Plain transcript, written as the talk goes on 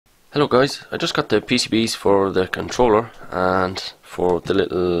Hello guys, I just got the PCBs for the controller and for the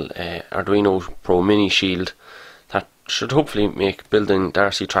little Arduino Pro Mini shield that should hopefully make building the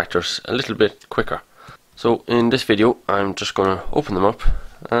RC tractors a little bit quicker. So in this video I'm just going to open them up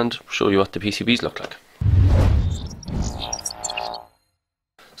and show you what the PCBs look like.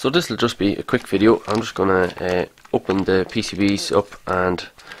 So this will just be a quick video. I'm just going to open the PCBs up and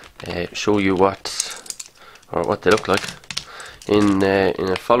show you what they look like. In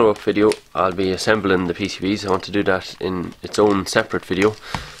a follow-up video I'll be assembling the PCBs. I want to do that in its own separate video,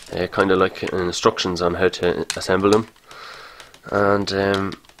 kind of like instructions on how to assemble them, and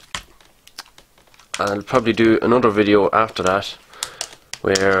I'll probably do another video after that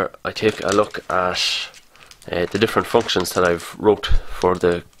where I take a look at the different functions that I've wrote for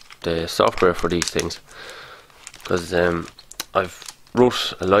the software for these things, because I've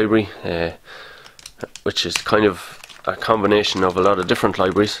wrote a library which is kind of a combination of a lot of different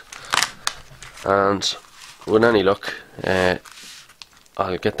libraries, and with any luck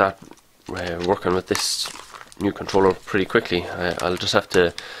I'll get that working with this new controller pretty quickly. I'll just have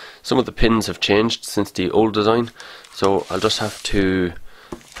to, some of the pins have changed since the old design, so I'll just have to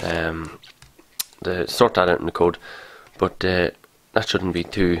sort that out in the code, but that shouldn't be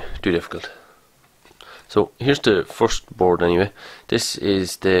too difficult. So here's the first board anyway. This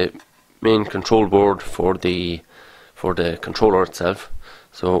is the main control board for the controller itself.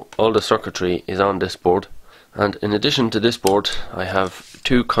 So all the circuitry is on this board, and in addition to this board I have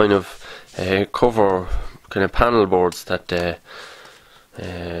two kind of cover kind of panel boards that they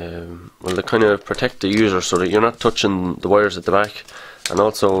kind of protect the user so that you're not touching the wires at the back. And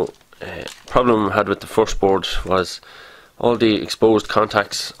also problem I had with the first board was all the exposed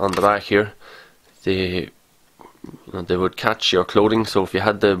contacts on the back here, they would catch your clothing. So if you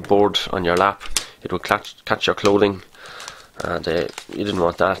had the board on your lap, it would catch your clothing, and you didn't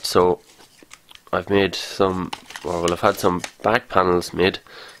want that. So I've made I've had some back panels made,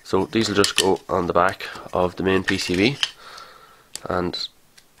 so these will just go on the back of the main PCB, and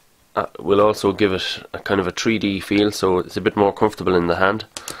will also give it a kind of a 3D feel, so it's a bit more comfortable in the hand.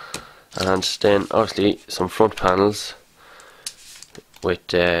 And then obviously some front panels with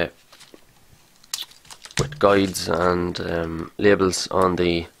guides and labels on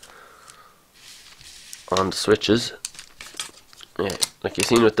the switches. Yeah, like you've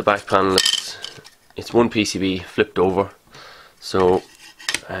seen with the back panel, it's one PCB flipped over, so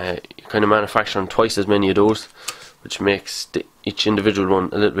you're kind of manufacturing twice as many of those, which makes each individual one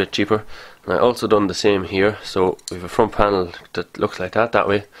a little bit cheaper. And I also done the same here, so we have a front panel that looks like that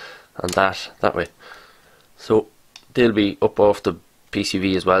way, and that way, so they'll be up off the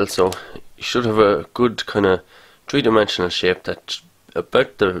PCB as well, so you should have a good kind of three-dimensional shape that's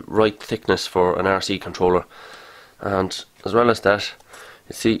about the right thickness for an RC controller. And as well as that,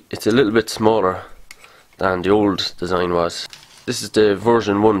 you see it's a little bit smaller than the old design was. This is the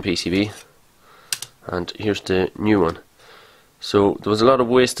version 1 PCB, and here's the new one. So there was a lot of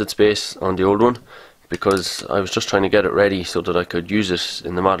wasted space on the old one because I was just trying to get it ready so that I could use it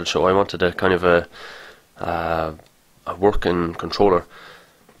in the model show. I wanted a kind of a working controller,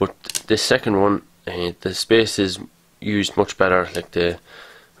 but this second one, the space is used much better. Like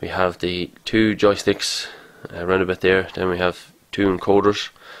we have the two joysticks around a bit there, then we have two encoders,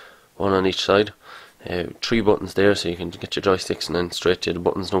 one on each side, 3 buttons there, so you can get your joysticks and then straight to the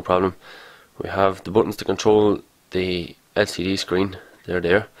buttons, no problem. We have the buttons to control the LCD screen, they're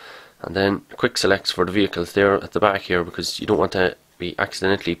there, and then quick selects for the vehicles there at the back here, because you don't want to be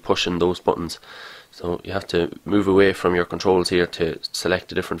accidentally pushing those buttons, so you have to move away from your controls here to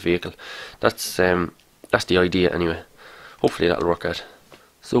select a different vehicle. That's the idea anyway. Hopefully that'll work out.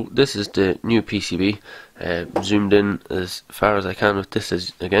 So this is the new PCB, zoomed in as far as I can with this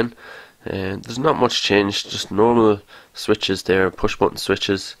again. There's not much change, just normal switches there, push button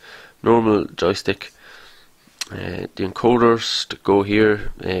switches, normal joystick. The encoders that go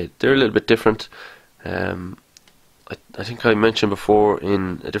here, they're a little bit different. I think I mentioned before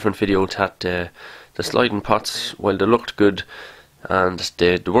in a different video that the sliding pots, while they looked good and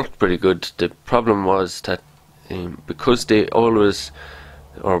they worked pretty good, the problem was that because they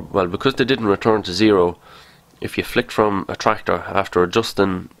didn't return to 0, if you flicked from a tractor after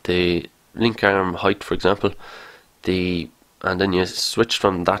adjusting the link arm height, for example, and then you switched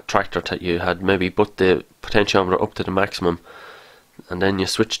from that tractor that you had maybe put the potentiometer up to the maximum, and then you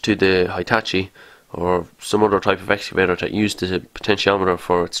switched to the Hitachi or some other type of excavator that used the potentiometer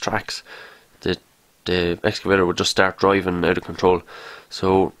for its tracks, the excavator would just start driving out of control.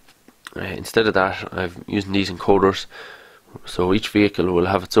 So instead of that, I'm using these encoders, so each vehicle will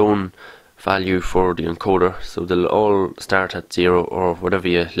have its own value for the encoder, so they'll all start at 0 or whatever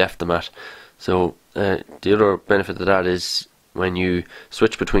you left them at. So the other benefit of that is when you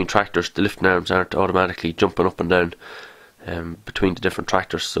switch between tractors, the lifting arms aren't automatically jumping up and down between the different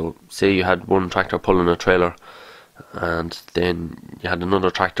tractors. So say you had one tractor pulling a trailer and then you had another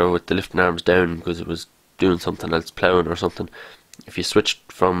tractor with the lifting arms down because it was doing something else, ploughing or something. If you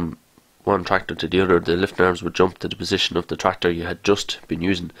switched from one tractor to the other, the lifting arms would jump to the position of the tractor you had just been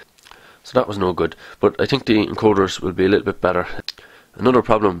using. So that was no good, but I think the encoders will be a little bit better. Another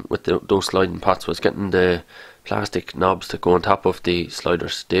problem with those sliding pots was getting the plastic knobs that go on top of the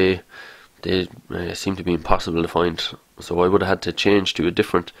sliders. They seem to be impossible to find, so I would have had to change to a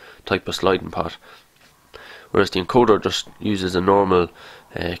different type of sliding pot. Whereas the encoder just uses a normal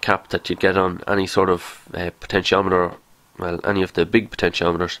cap that you get on any sort of potentiometer, well, any of the big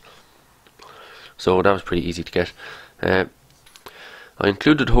potentiometers. So that was pretty easy to get. I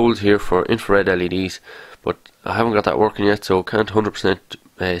included holes here for infrared LEDs, but I haven't got that working yet, so can't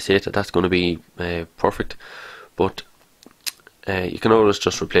 100% say that that's going to be perfect. But you can always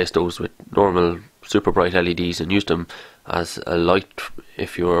just replace those with normal super bright LEDs and use them as a light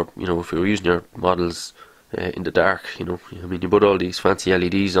if you're using your models in the dark. I mean, you put all these fancy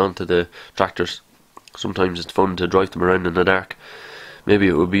LEDs onto the tractors. Sometimes it's fun to drive them around in the dark. Maybe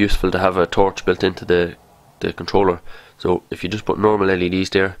it would be useful to have a torch built into the controller. So if you just put normal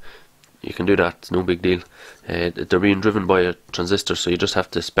LEDs there, you can do that, it's no big deal. They're being driven by a transistor, so you just have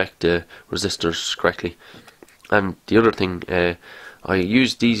to spec the resistors correctly. And the other thing, I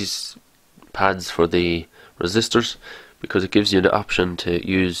use these pads for the resistors because it gives you the option to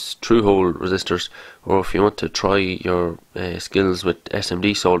use through hole resistors, or if you want to try your skills with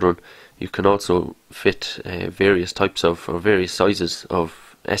SMD soldering, you can also fit various types of or various sizes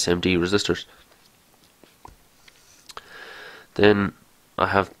of SMD resistors. Then I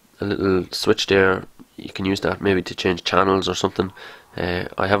have a little switch there. You can use that maybe to change channels or something.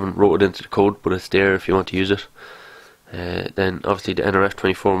 I haven't wrote it into the code, but it's there if you want to use it. Then obviously the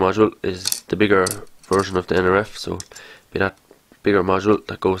NRF24 module is the bigger version of the NRF, so be that bigger module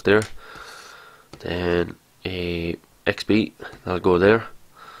that goes there. Then a XB that'll go there.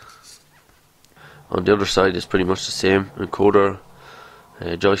 On the other side is pretty much the same encoder,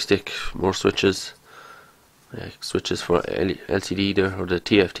 joystick, more switches. Switches for LCD there, or the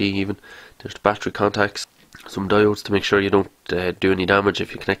TFT even. There's the battery contacts, some diodes to make sure you don't do any damage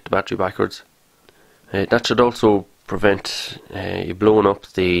if you connect the battery backwards. That should also prevent you blowing up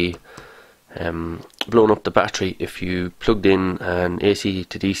the battery if you plugged in an AC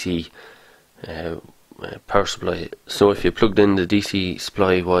to DC power supply. So if you plugged in the DC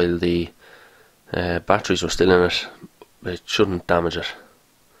supply while the batteries were still in it, it shouldn't damage it.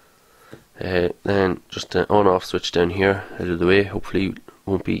 Then just the on-off switch down here out of the way, hopefully it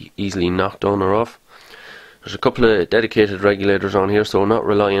won't be easily knocked on or off. There's a couple of dedicated regulators on here, so I'm not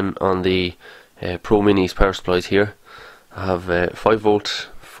relying on the Pro Minis power supplies here. I have 5 volt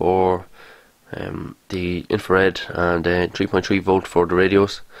for the infrared and 3.3 volt for the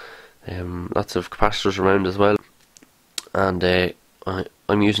radios. Lots of capacitors around as well, and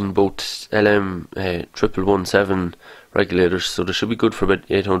I'm using both LM1117 regulators, so they should be good for about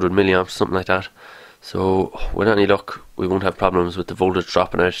 800 milliamps, something like that. So with any luck we won't have problems with the voltage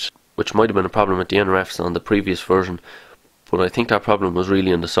dropping out, which might have been a problem with the NRFs on the previous version, but I think that problem was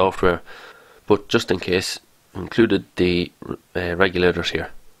really in the software. But just in case, included the regulators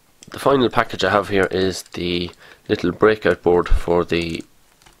here. The final package I have here is the little breakout board for the,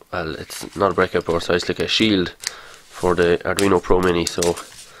 well, it's not a breakout board, so it's like a shield for the Arduino Pro Mini. So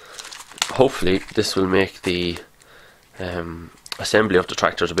hopefully this will make the assembly of the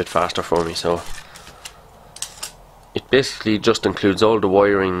tractors a bit faster for me. So it basically just includes all the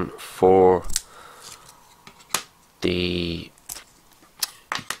wiring for the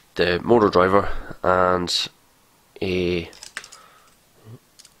motor driver and an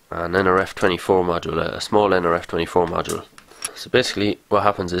NRF24 module, a small NRF24 module. So basically what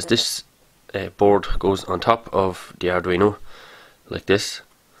happens is this board goes on top of the Arduino like this,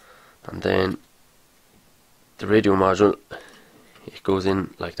 and then the radio module, it goes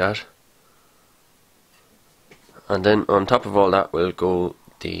in like that, and then on top of all that will go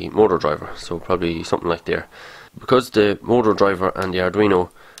the motor driver, so probably something like there. Because the motor driver and the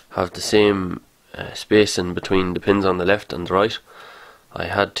Arduino have the same space in between the pins on the left and the right, I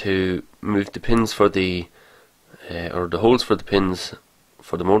had to move the pins for the or the holes for the pins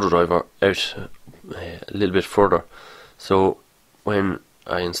for the motor driver out a little bit further. So when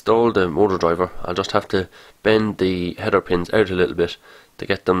I install the motor driver, I'll just have to bend the header pins out a little bit to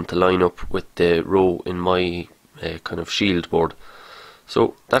get them to line up with the row in my kind of shield board.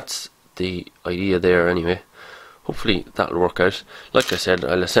 So that's the idea there anyway. Hopefully that'll work out. Like I said,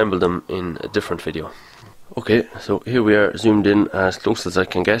 I'll assemble them in a different video. Okay, so here we are zoomed in as close as I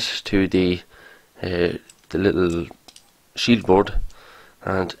can get to the little shield board,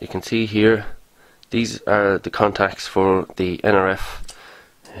 and you can see here these are the contacts for the NRF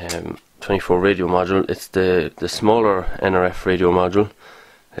 24 radio module. It's the smaller NRF radio module.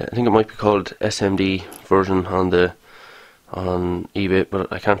 I think it might be called SMD version on eBay,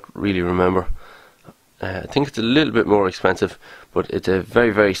 but I can't really remember. I think it's a little bit more expensive, but it's a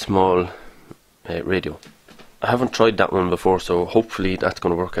very small radio. I haven't tried that one before, so hopefully that's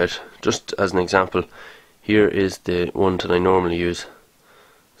going to work out. Just as an example, here is the one that I normally use.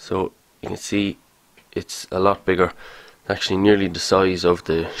 So you can see it's a lot bigger, actually nearly the size of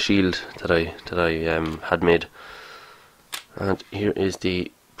the shield that I had made. And here is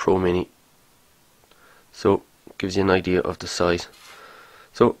the Pro Mini. So gives you an idea of the size.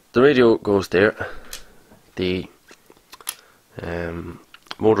 So the radio goes there. The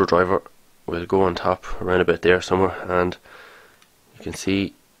motor driver will go on top around about there somewhere, and you can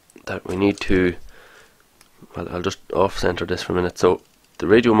see that we need to, well, I'll just off center this for a minute. So the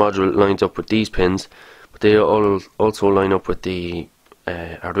radio module lines up with these pins, but they all also line up with the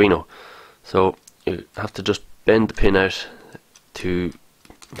Arduino. So you have to just bend the pin out to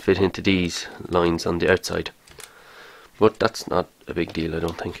fit into these lines on the outside, but that's not a big deal, I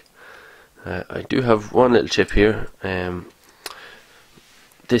don't think. I do have one little chip here,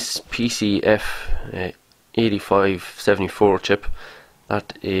 this PCF 8574 chip.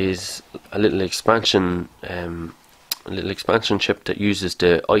 That is a little expansion chip that uses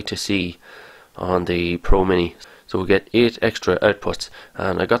the I2C on the Pro Mini. So we get 8 extra outputs,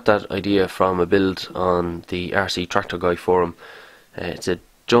 and I got that idea from a build on the RC Tractor Guy forum. It's a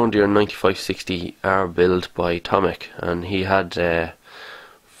John Deere 9560R build by Tomek, and he had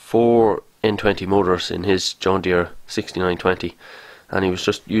 4 N20 motors in his John Deere 6920, and he was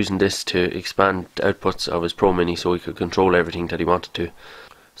just using this to expand the outputs of his Pro Mini so he could control everything that he wanted to.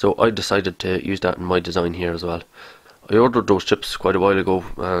 So I decided to use that in my design here as well. I ordered those chips quite a while ago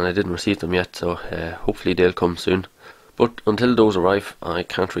and I didn't receive them yet, so hopefully they'll come soon. But until those arrive, I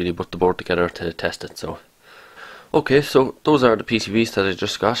can't really put the board together to test it. So okay, so those are the PCBs that I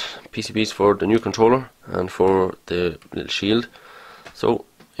just got. PCBs for the new controller and for the little shield. So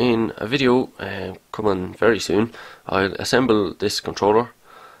in a video coming very soon, I'll assemble this controller,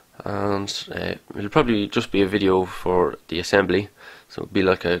 and it'll probably just be a video for the assembly, so it'll be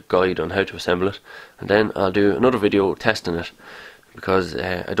like a guide on how to assemble it, and then I'll do another video testing it, because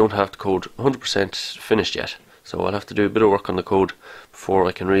I don't have the code 100% finished yet, so I'll have to do a bit of work on the code before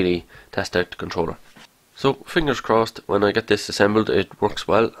I can really test out the controller. So fingers crossed, when I get this assembled it works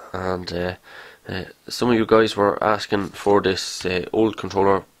well. And some of you guys were asking for this old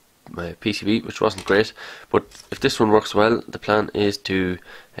controller PCB, which wasn't great, but if this one works well, the plan is to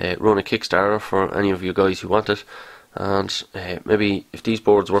run a Kickstarter for any of you guys who want it, and maybe if these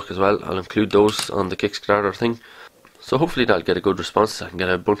boards work as well, I'll include those on the Kickstarter thing. So hopefully that'll get a good response. I can get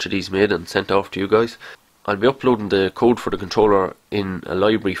a bunch of these made and sent off to you guys. I'll be uploading the code for the controller in a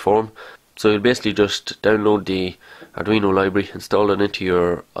library form, so you'll basically just download the Arduino library, install it into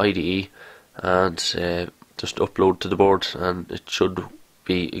your IDE, and just upload to the board, and it should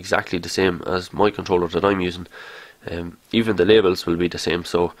be exactly the same as my controller that I'm using. Even the labels will be the same,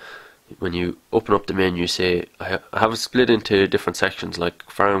 so when you open up the menu, say I have it split into different sections like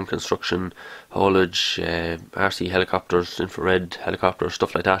farm, construction, haulage, RC helicopters, infrared helicopters,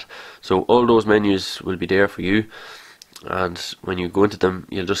 stuff like that. So all those menus will be there for you, and when you go into them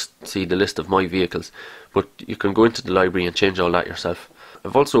you'll just see the list of my vehicles, but you can go into the library and change all that yourself.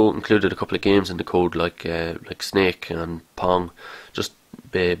 I've also included a couple of games in the code, like Snake and Pong, just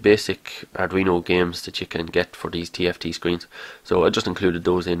basic Arduino games that you can get for these TFT screens. So I just included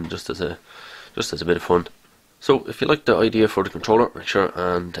those in just as a bit of fun. So if you like the idea for the controller, make sure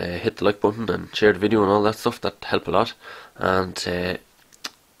and hit the like button and share the video and all that stuff. That help a lot. And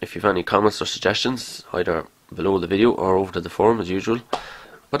if you have any comments or suggestions, either below the video or over to the forum as usual.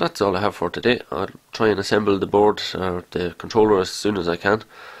 But that's all I have for today. I'll try and assemble the board or the controller as soon as I can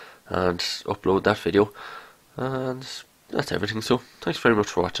and upload that video, and that's everything. So thanks very much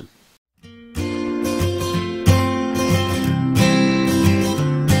for watching.